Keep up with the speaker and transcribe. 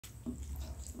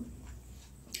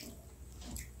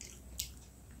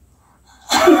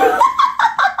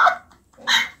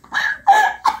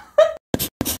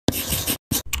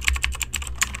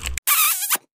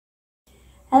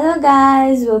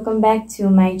guys, welcome back to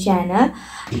my channel.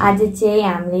 आज चाहिँ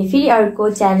हामीले फेरि अर्को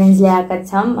च्यालेन्ज ल्याएका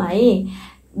छौं है,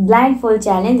 ब्लाइन्डफोल्ड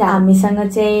च्यालेन्ज। हामीसँग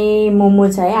चाहिँ मोमो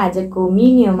छ है आजको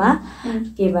मेन्युमा।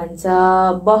 के भन्छ,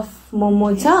 बफ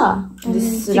मोमो छ,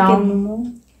 this round momo,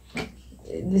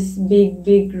 this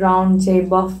big round चाहिँ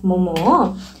बफ मोमो हो।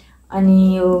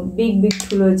 अनि यो बिग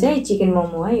ठुलो चाहिँ चिकन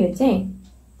मोमो है, यो चाहिँ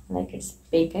लाइक इट्स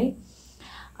बिग है।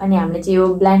 अनि हामीले चाहिँ यो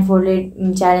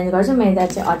ब्लाइन्डफोल्डेड च्यालेन्ज गर्छौं। मेरो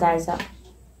चाहिँ अचार छ,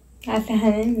 आटा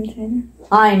खाने नि छैन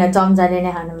हैन, चम्चाले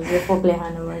नै खानुपर्छ, फोकले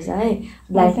खानुपर्छ है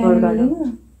ब्लाइन्डफोल्ड गर्नु।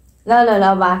 ल ल ल,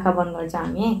 अब आँखा बन्द गर्छ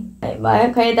हामी।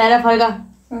 भयो, खै तारा फर्क,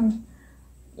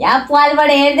 यहाँ पालबाट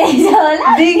हेर्दैछ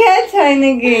होला, देखा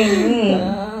छैन के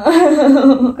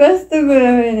कस्तो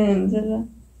कुरा हेर्नुहुन्छ ल,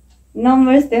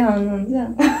 नम्बर्स देखाउनुहुन्छ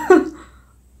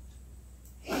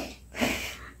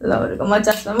ल। म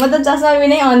चस्मा, म त चस्मा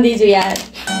बिनै आउँदैछु यार।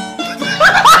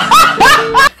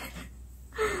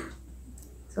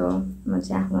 सो म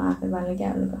चाहिँ आफ्नो आँखा बाल्नु क्या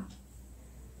हो,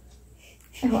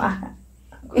 आँखा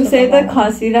उसै त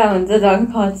खसिरा हुन्छ, झन्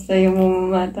खस्छ यो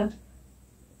मोमोमा त।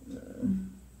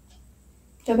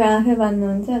 तपाईँ आँखै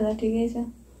बान्नुहुन्छ ल, ठिकै छ,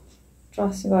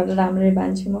 ट्रस्ट गरेर राम्ररै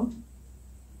बान्छु म।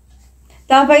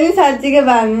 तपाईँ नि साँच्चीकै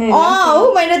बान्ने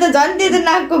हो, मैले त झन् त्यो त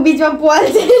नाकको बिचमा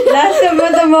पोल्छ। लास्टमा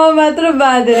त म मात्र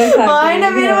बाँधेर होइन,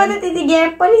 मेरोमा त त्यति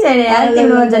ग्याप पनि छैन यार,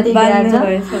 तिम्रो जति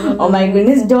बान्नु। ओ माय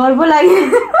गुडनेस, डर पो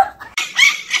लाग्यो।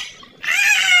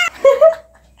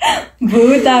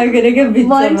 भूत आएको क्या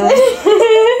बिचमा।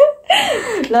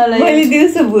 ल ल, मैले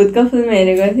दिउँसो भूतको फिल्म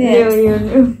हेरेको थिएँ,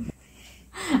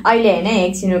 अहिले होइन,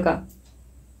 एकछिन रुक।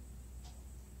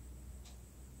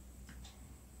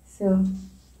 सो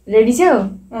रेडी छौ?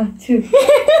 छु।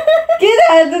 के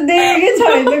थाहा त, देखेकै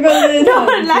छैन कसरी।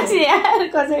 डर लाग्छ यार,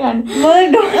 कसै खानु, मलाई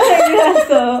डर लागिरहेको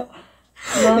छ।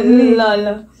 ल ल,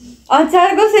 अचार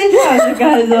कसरी खान्छ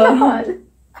काजु?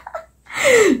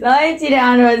 ल एकछिन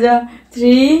आउनुपर्छ,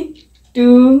 3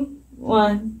 2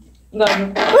 1 गर्नु।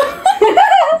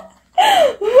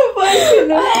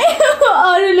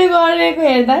 अरूले गरेको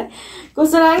हेर्दा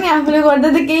कस्तो लाग्ने, आफूले गर्दा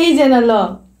त केही छैन। ल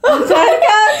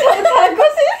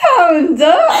कसरी थाहा हुन्छ?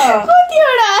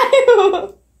 कतिवटा आयो,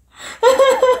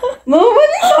 म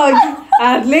पनि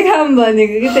हातले खाम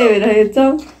भनेको कि, त्यही भएर हेर्छौ।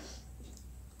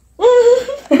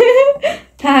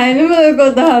 थाहा छैन मलाई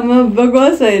कता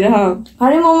बस हेर।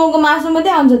 अरे मोमोको मासु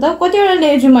मात्रै आउँछ त, कतिवटा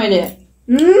ल्याएछु मैले।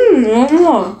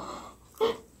 मोमो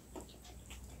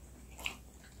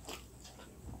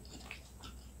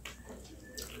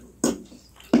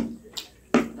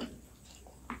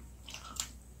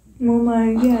मोमो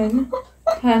आयो कि होइन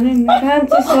थाहा नै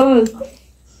खान्छ सस।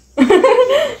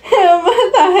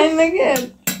 थाहा छैन के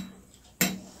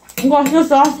कस्तो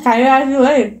सस खाइरहेको छु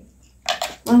है,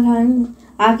 थाहा छैन।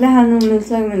 हातले खानु मिल्छ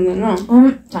कि मिल्दैन?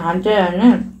 खान्छ होइन,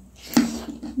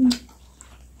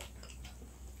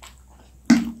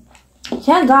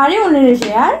 यहाँ गाह्रै हुने रहेछ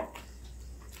यार।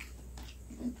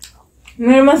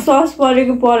 मेरोमा सस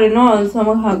परेको परेन अहिलेसम्म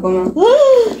खाएकोमा,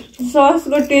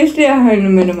 ससको टेस्टै आएन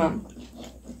मेरोमा।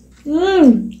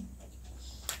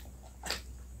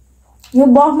 यो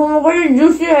बफ मोमो पनि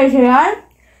जुसी रहेछ यार।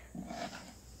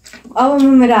 अब म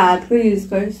मेरो हातको युज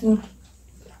गर्छु,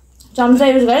 चम्चा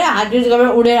युज गरेँ, हात युज गरेर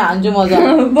उडेर हान्छु मजा।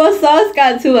 बस सस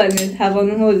काट्छु भन्ने थाहा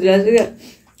पाउनु खोजिरहेको छु क्या।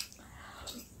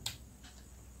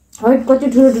 है कति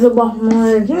ठुलो ठुलो बफ मोमो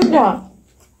रहेछ नि त,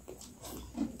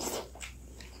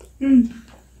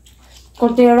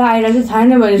 कतिवटा आइरहेको छ थाहा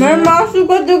नै भएछ। मेरो मासु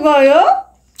कति गयो,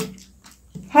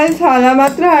 खालि छाला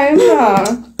मात्र आयो नि त।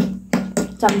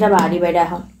 चम्चा भारी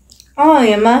भइरहेको।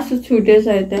 यहाँ मासु छुटेछ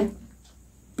यता।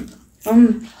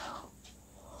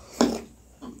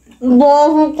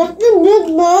 कति बिग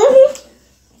बफ।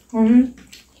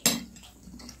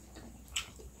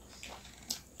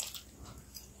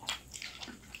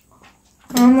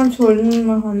 म छोड्नु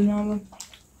नखानु अब।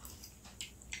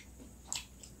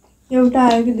 एउटा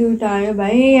आयो कि दुईवटा आयो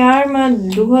भाइ यार, म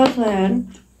दुःख छ यार,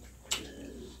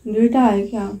 दुईवटा आयो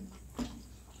क्या।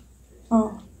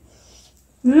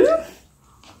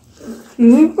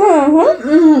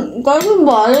 कति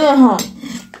भयो,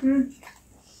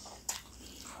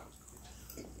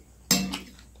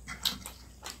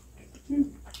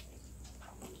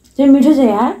 त्यो मिठो छ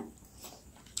यार।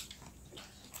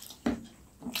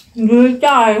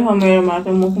 दुईवटा आयो मेरोमा त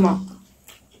मुखमा।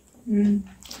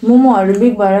 मोमोहरू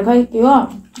बिग भएर खै के हो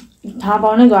थाहा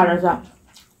पाउनै गाह्रो छ।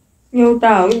 एउटा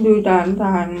हो कि दुईवटा हो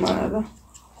थाहा छैन मलाई त।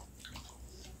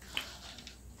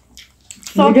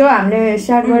 भिडियो हामीले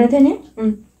स्टार्ट गरेको थियो नि,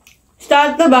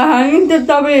 स्टार्ट त भयो नि त,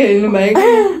 तपाईँ हेर्नु भयो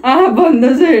भन्दा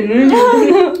चाहिँ हेर्नु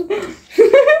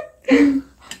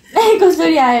नि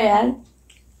कसरी आयो यार।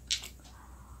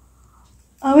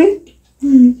 अब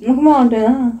मुखमा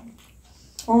आउँदैन।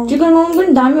 चिकन मोमो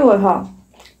पनि दामी भयो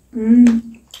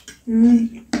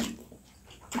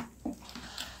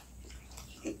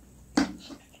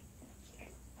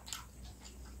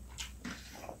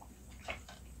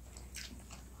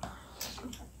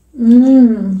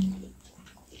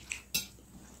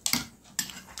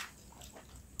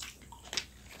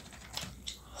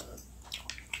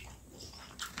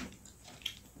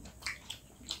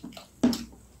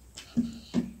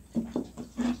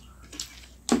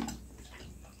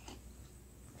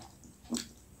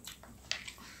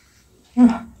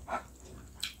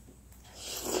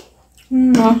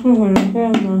मासु हुनु क्या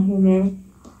मासु मेरो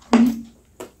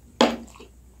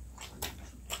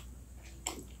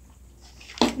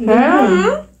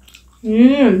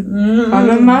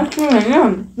हाम्रो मासु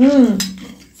होइन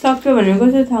सक्यो भने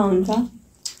कसरी थाहा हुन्छ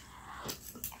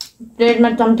प्लेटमा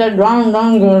चम्चा ड्राउन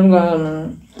ड्राउन गरेर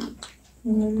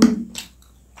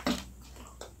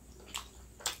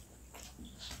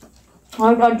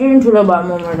अझै ठुलो भयो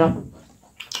मोमो त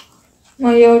म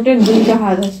एउटै दुईटा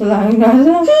खाँदा जस्तो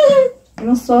लागिरहेको छ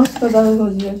म ससको दबाई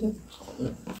खोजिरहेको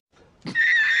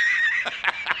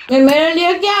छु मेरो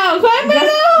लिए क्या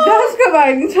जसको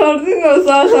भाइ नि छोड्दिनु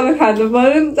सस अब खानु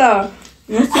पर्यो नि त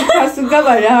सुक्खा सुक्खा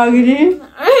भइरहेको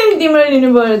अघि तिम्रो लिनु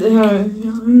पर्यो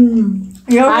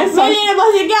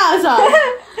बस्यो क्या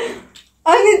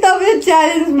अनि तपाईँ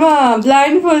च्यालेन्जमा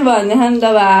ब्लाइन्ड फोल्ड भन्ने खानु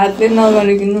तपाईँ हातले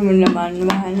नगरिकन भनेर भन्नु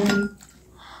भएन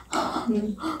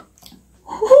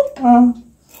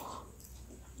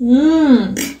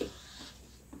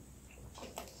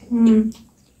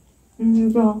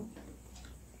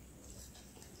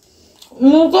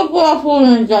मुझको पूरा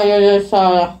फूलना चाहिए ये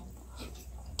सारा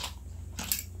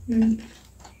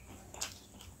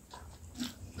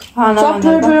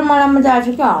चॉकलेट मलाई मजा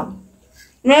आएको छ क्या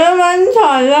मेरो मन छ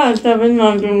होला तपाईँ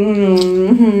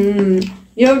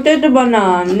एउटै त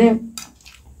बनाऊ हामीले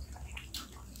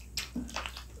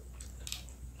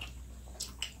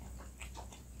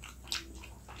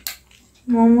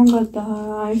मोमो गर्दा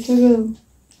आइसक्यो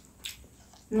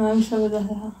नआइसक्दा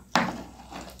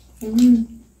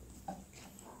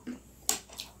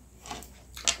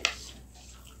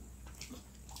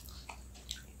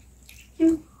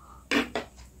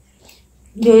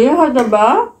धेरै खाँदा बा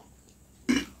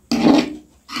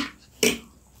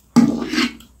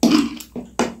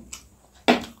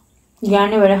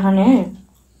ज्ञानी भएर खाने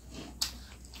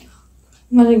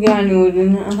म त ज्ञानी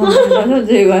हुँदैन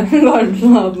जे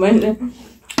गर्छु अब मैले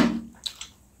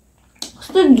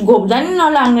कस्तो घोप्दा नि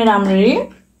नलाग्ने राम्ररी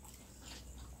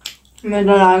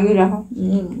मेरो लागिरहेको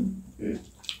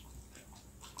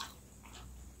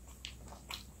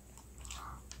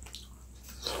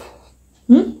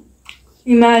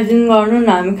इमेजिन गर्नु न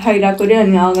हामी खाइरहेको रे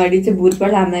अनि अगाडि चाहिँ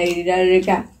भूतबाट हामीलाई हेरिरहेको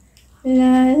क्या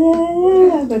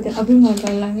अबै मजा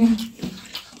लाग्यो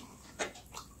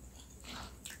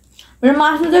मेरो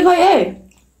मासु चाहिँ खै है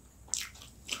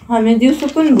हामी दिउँसो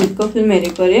पनि भूतको फिल्म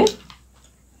हेरेको अरे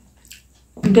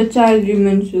द चाइल्ड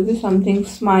रिमेन्स कि समथिङ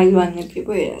स्माइल भन्ने के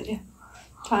पो हेरेको अरे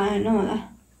खाएन होला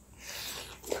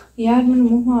यार मेरो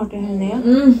मुखमा हटेन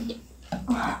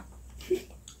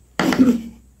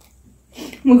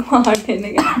मुखमा हटेन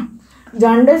क्या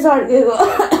झन्डै सर्केको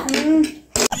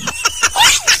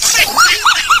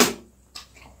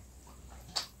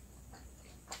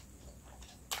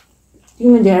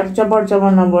तिमी धेरै चपर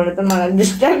चपर नबोले त मलाई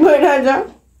डिस्ट्र्याक्ट भइरहेछ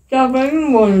तपाईँ पनि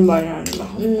बोल्नु भएन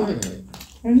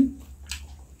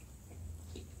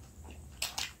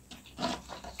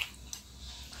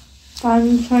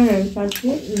पानी छैन साथी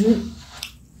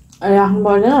राख्नु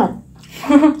पर्दैन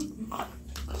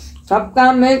सब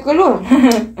काम मैं करूँ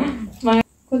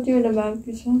कतिवटा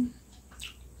बाँकी छ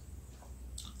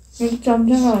मेरो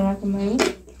चम्चा बनाएको मैले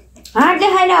हातले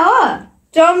खाइरा हो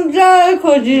चम्चा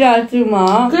खोजिरहेको छु म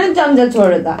किन चम्चा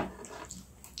छोड्यो त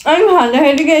अनि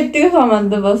खाँदाखेरि के यतिको सामान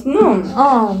त बस्नु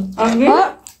अघि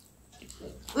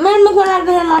मेरो मुखमा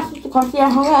राख्दाखेरि मासु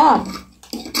खसिरहेको क्या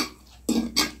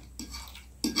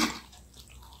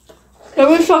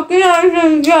तपाईँ सकिरहेको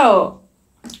क्या हो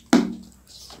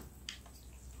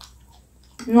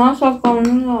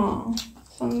नसकाउनु न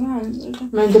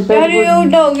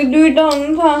एउटा हो कि दुईटा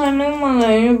हुनु थाहा छैन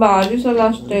मलाई भारी छ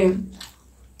लास्ट टाइम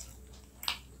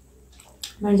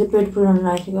मैले चाहिँ पेट पुराउनु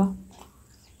लागेको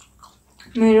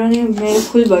मेरो नि मेरो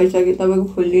फुल भइसक्यो तपाईँको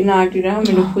फुल दिन आँटिरहेको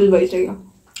मेरो फुल भइसक्यो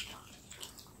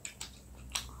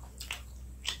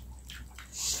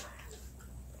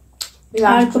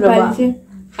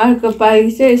अर्को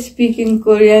पालि चाहिँ स्पिकिङ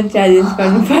कोरियन च्यालेन्ज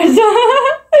गर्नुपर्छ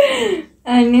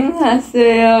अनि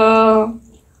हाँस्यो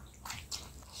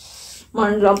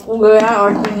मन पुग्यो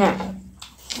अड्किने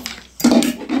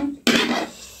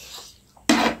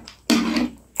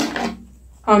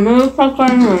हाम्रो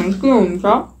सकाउनु भने के हुन्छ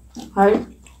है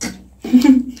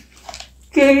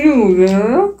केही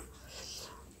हुँदैन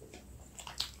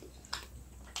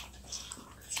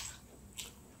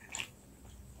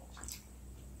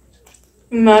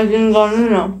इमेजिन गर्नु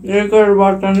न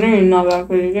रेकर्डबाट नै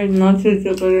नभएको क्या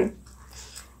नछिचेको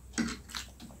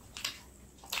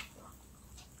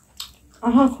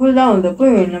आँखा खुल्दा हुँदा पो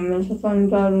हेर्न मिल्छ पनि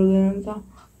डर हुँदैन त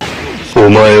お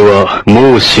前は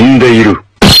もう死んでいる。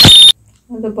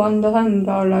 अन्त बन्द छ नि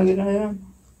डर लागिरह्यो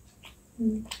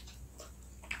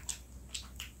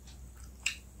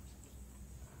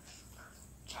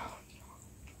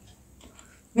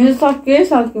मेरो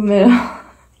सक्यो मेरो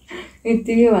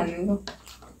यतिकै भनेको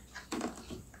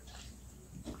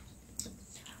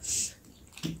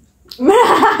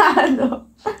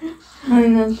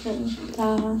होइन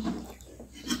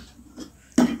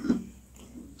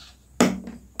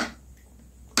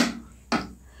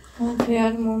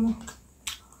यार मोमो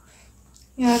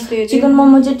यार चिकन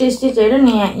मोमो चाहिँ टेस्टी छ हेर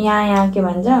नि यहाँ के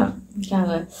भन्छ कहाँ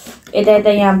गयो यता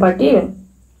यहाँपट्टि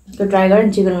त्यो ट्राई गर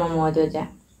नि चिकन मोमो हो त्यो चाहिँ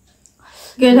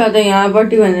के छ त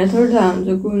यहाँपट्टि भनेर थोरै थाहा हुन्छ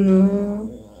कुन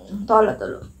तल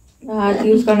हात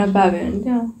युज गर्न पायो भने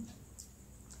थियो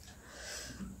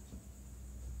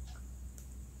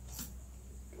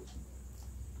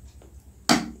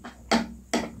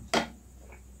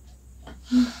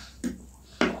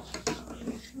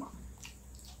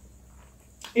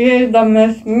एकदम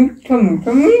मीठो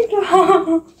मीठो मीठो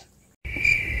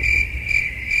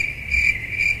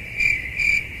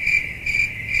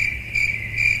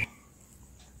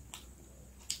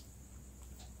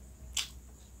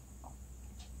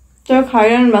त्यो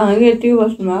खाइरहनु भएको कि यति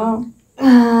बस्नु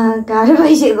गाह्रो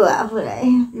भइसक्यो आफूलाई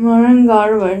मलाई पनि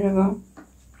गाह्रो भइसक्यो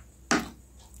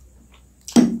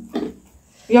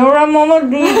एउटा मोमो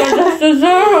दुईटा जस्तो छ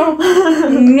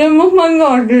मुखमा पनि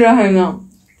हटिरहेन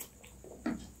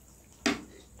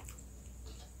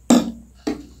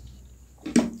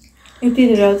यति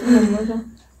धेरै चाहिँ मोमो छ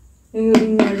यो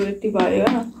यिनीहरू यति भयो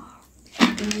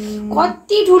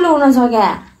कति ठुलो हुन सक्यो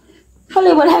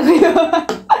कसले बनाएको यो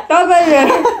तपाईँले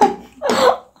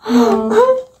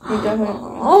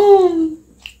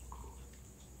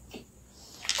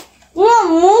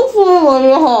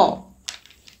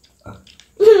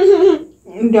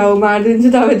घाउ मारिदिन्छु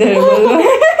तपाईँ धेरै बोल्नु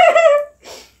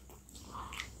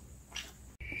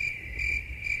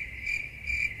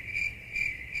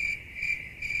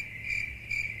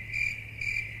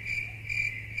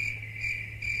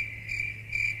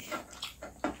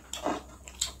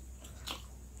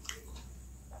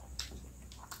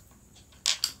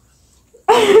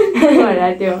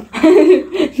त्यो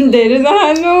धेरै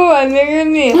नखानु भनेको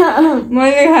नि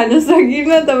मैले खान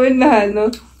सकिनँ तपाईँ नखानु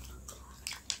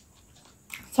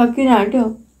सकिन आँट्यो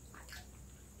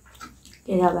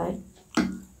के भाइ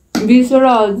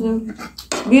 20वटा हजुर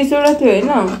 20वटा थियो होइन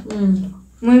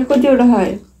मैले कतिवटा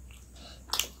खाएँ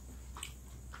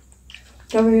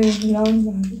तपाईँ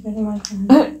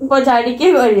पछाडि के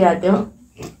गरिरहेको थियो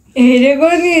हेरेको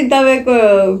नि तपाईँको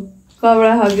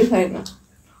कपडा छ कि छैन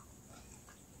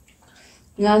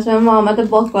जहाँसम्म ममा त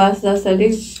बकवास जसरी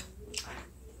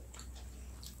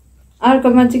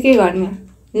अर्कोमा चाहिँ के गर्ने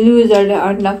लुजरले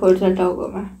अन्डा फोड्छ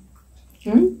टाउकोमा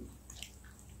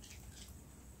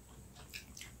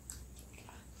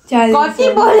कति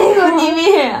बोलेको तिमी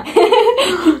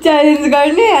च्यालेन्ज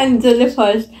गर्ने अनि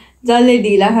जसले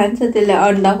ढिला खान्छ त्यसले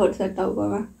अन्डा फोड्छ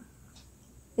टाउकोमा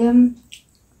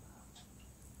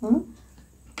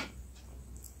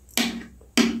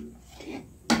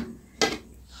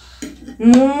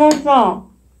मोमो छ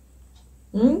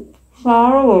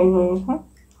साह्रो भइसकेको छ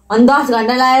अनि 10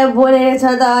 घन्टा लागेर बोलेको छ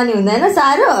त अनि हुँदैन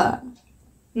साह्रो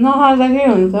नखाँदा के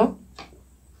हुन्छ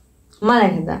मलाई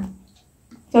खाँदा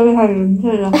तपाईँ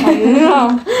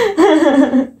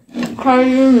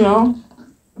खाइदिनु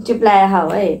चिप्लाएर खाऊ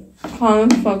है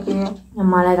खानु सक्दिनँ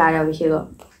मलाई गाह्रो भइसक्यो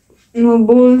म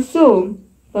बोल्छु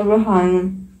तपाईँ खानु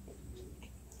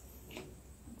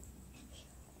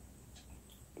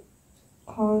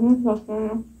खानु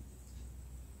सक्दैन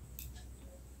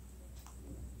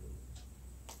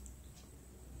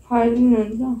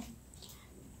खाइदिनुहुन्छ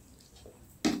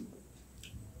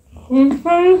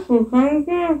खुर्सानी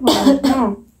किन खान्छ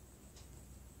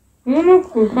किन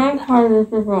खुर्सानी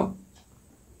खाइरहेको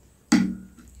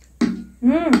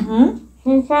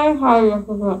खुर्सानी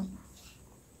खाइरहेको छ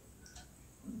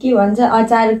के भन्छ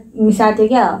अचार मिसाथ्यो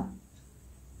क्या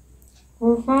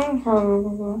खुर्सानी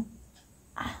खाइरहेको छ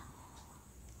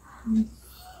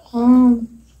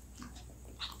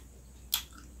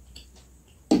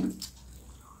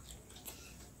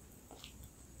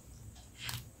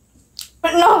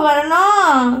नगर न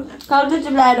खाउँछु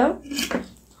चिप्लाएर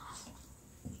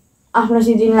आफ्नो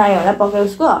सिजिन लाग्यो होला पक्कै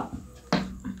उसको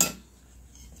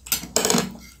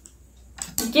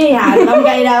के यार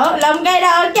लम्काइरा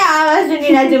हो क्या आवाज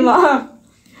सुनिरहेको छु म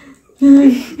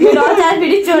मेरो अचार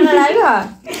फेरि चोर्न लाग्यो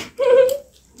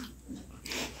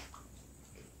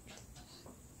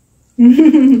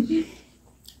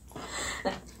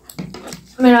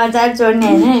मेरो अचार चोर्ने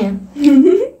होइन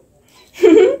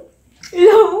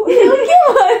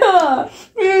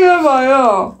के भयो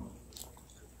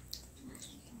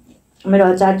मेरो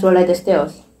अचार चोर्लाई त्यस्तै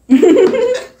होस्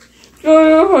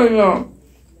चोर्यो होइन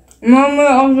म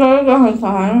मेरो अचार कहाँ छ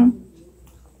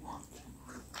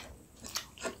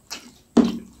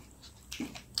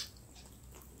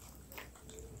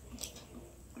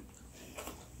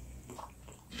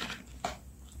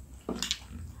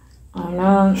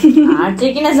हात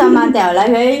चाहिँ किन समात्या होला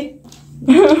खै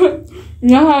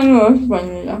नखानुहोस्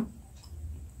भनेर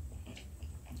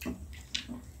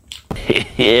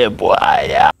Yeah,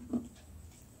 boy.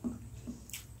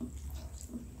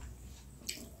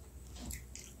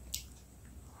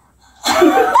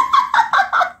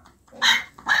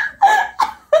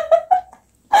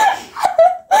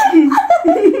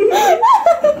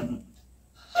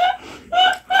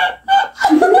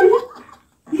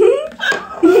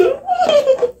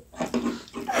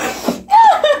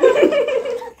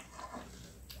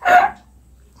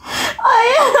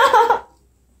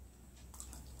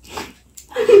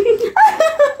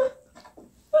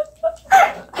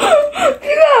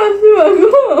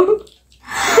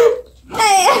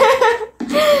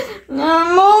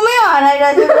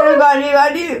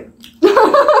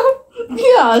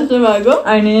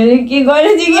 के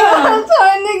गरेछ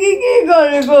के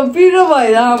गरेको पिरो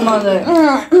भएर मलाई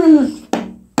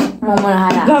मोमो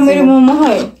खाएर मेरो मोमो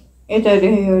खै यता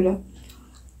देखेको एउटा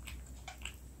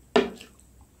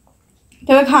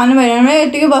तपाईँ खानु भएन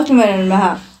यतिकै बस्नु भएन भा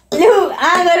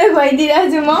गरेर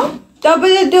खुवाइदिइरहेको छु म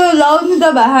तपाईँले त्यो लाउनु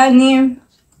त भए नि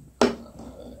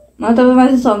म तपाईँ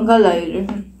माथि शङ्का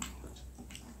लगाइरहेको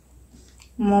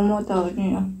मोमो त हो नि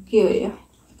के हो यो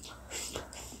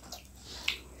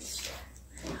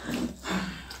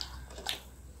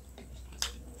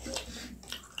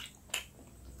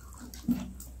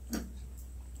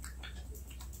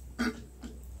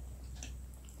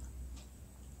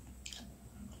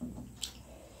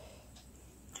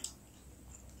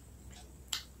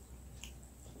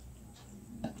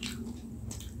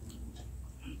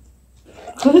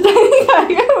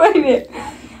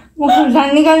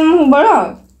खुर्सानी निकाल्नु मुखबाट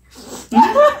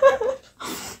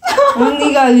म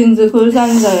निकालिदिन्छु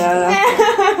खुर्सानी छ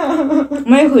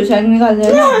मैले खुर्सानी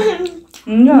निकाल्दैन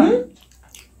हुन्छ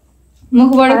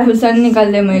मुखबाट खुर्सानी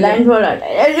निकाल्दै मैले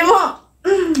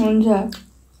हुन्छ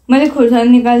मैले खुर्सानी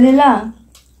निकाल्दै ल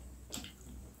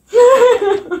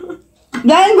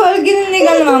लाइन फोर किन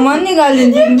निकाल्नुमा म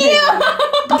निकालिदिन्छु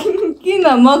किन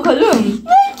म खोलौँ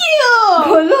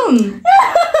खोलौँ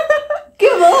के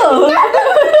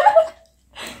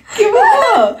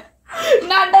भयो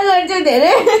नाटक गर्छु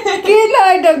धेरै के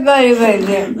नाटक गरे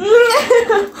मैले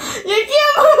यो के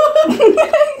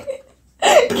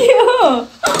हो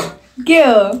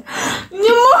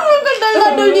यो मोमोको डल्ला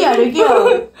डुल्लीहरू के हो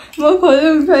म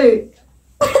खोलौँ खै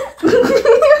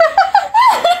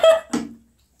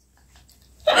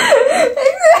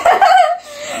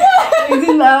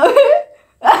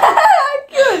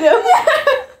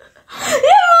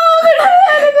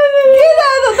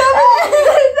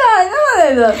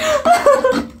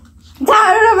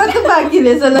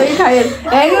बाँकीले लगी खायो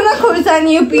हेर्नु न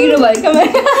खुर्सानी यो पिरो भएको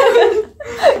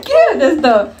के हो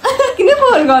त्यस्तो किन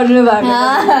फोन गर्नु भएको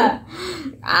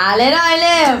हालेर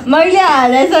अहिले मैले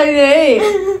हालेछ है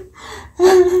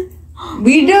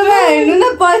भिडियोमा हेर्नु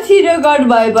न पछि रेकर्ड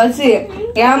भएपछि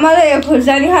यहाँ मलाई यो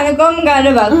खुर्सानी खानु कम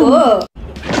गाह्रो भएको हो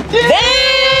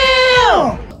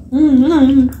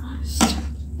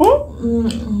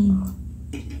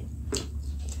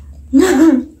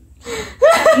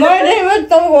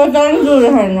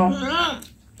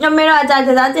मेरो अचार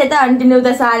त यता अन्टिले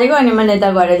उता सारेको अनि मैले यता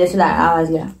गरेँ जस्तो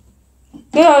आवाजले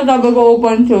के हो तपाईँको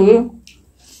ओपन थियो कि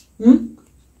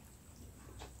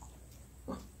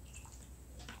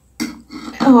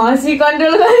हँसी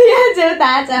कन्ट्रोल गरिहाल्छ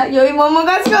थाहा छ यो मोमो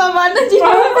कसको हो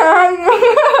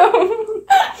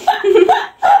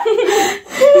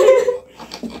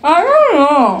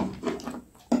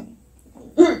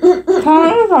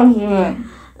भन्नु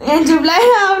चुप्लाई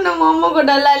आफ्नो मोमोको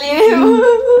डल्ला लिने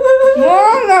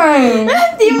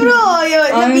तिम्रो हो यो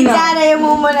बिचारा यो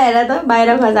मोमो ल्याएर त बाहिर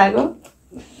खसाएको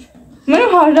मैले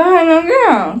खसा खाएन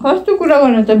क्या कस्तो कुरा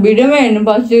गर्नु त भिडियोमा हेर्नु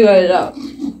पछि गएर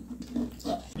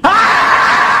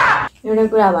एउटा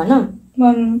कुरा भनौँ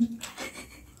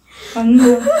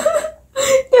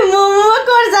त्यो मोमोमा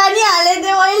खोर्सानी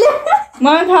हालेथे मैले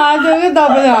मलाई थाहा थियो कि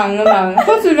तपाईँले हाल्नु भएको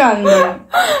कसरी हाल्नु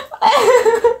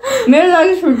मेरो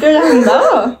लागि छुट्टै राख्नु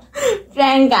भयो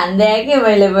प्र्याङ्क हान्दै के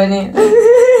मैले पनि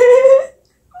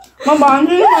म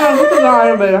भन्छु नि कस्तो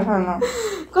गाह्रो भएर खान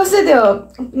कस्तो थियो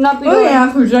नपिरो यहाँ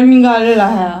खुर्सानी गाह्रो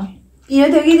राखेर पिरो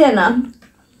थियो कि थिएन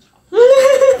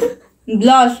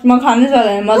ब्लस म खानु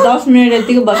सक्दैन म 10 मिनट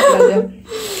यतिकै बसेको थियो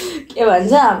के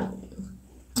भन्छ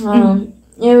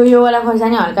यो वाला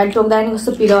खोर्सानी हल्का टोक्दा नि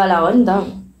कस्तो पिरोवाला हो नि त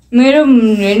मेरो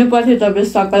हेर्नु पर्थ्यो तपाईँ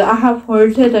सकल आँखा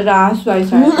फोल्थ्यो तर आँसु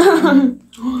आइसक्यो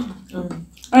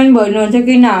अनि भन्नुहुन्छ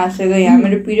किन हाँसेको यहाँ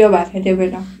मेरो पिरो भएको थियो त्यो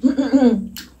बेला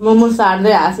मोमो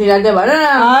सार्दै हाँसिरहेको भन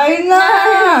होइन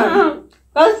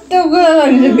कस्तो कुरा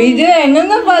गर्नु भिडियो हेर्नु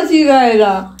न पछि गएर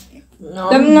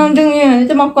तपाईँ नौटङ्गी भने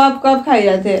चाहिँ म कप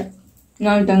खाइरहेको थिएँ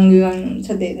नौटङ्गी गर्नुहुन्छ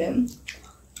धेरै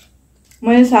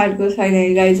मैले सार्को छैन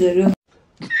गाइजहरू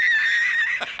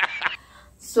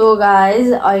सो गाइज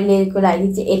अहिलेको लागि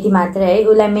चाहिँ यति मात्रै है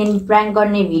उसलाई मेन प्र्याङ्क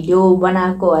गर्ने भिडियो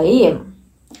बनाएको है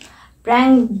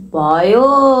प्र्याङ्क भयो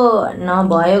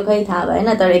नभयो खै थाहा भएन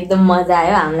तर एकदम मजा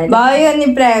आयो हामीलाई भयो नि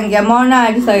प्र्याङ्क या मर्न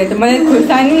आँटिसकेको थियो मैले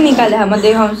खुर्सानी देखाएँ म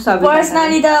देखाउँछु सबै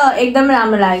पर्सनली त एकदम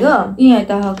राम्रो लाग्यो यहाँ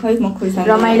त खै म खुर्सानी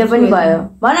रमाइलो पनि भयो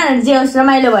भन न जे होस्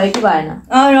रमाइलो भयो कि भएन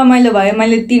रमाइलो भयो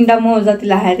मैले 3टा मोमो जति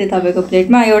राखेको थिएँ तपाईँको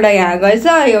प्लेटमा एउटा यहाँ गएछ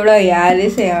एउटा यहाँ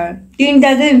रहेछ यहाँ 3टा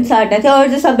चाहिँ साटा थियो अरू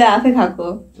चाहिँ सबै आफै खाएको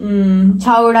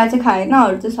 6वटा चाहिँ खाएन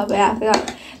अरू चाहिँ सबै आफै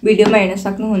खाएको भिडियोमा हेर्न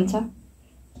सक्नुहुन्छ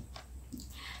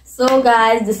So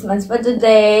guys, this much for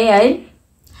today. I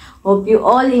hope you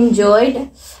all enjoyed.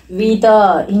 We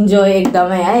enjoy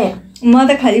एकदमै है म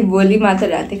त खाली भोलि मात्र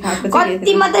राति खाएको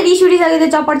कति मात्र रिस उठिसकेको थियो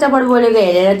चपट चपट बोलेको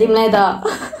हेरेर तिमीलाई त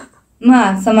म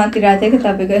हात समातिरहेको थिएँ कि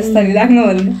तपाईँको यसरी राख्नु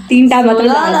भन्नु 3टा मात्र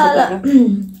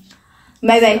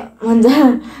बाई बाई हुन्छ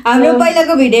हाम्रो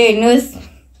पहिलाको भिडियो हेर्नुहोस्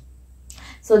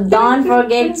So don't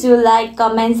forget to like,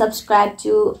 comment, subscribe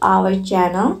to our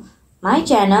channel, my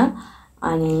channel,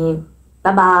 and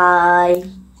bye bye.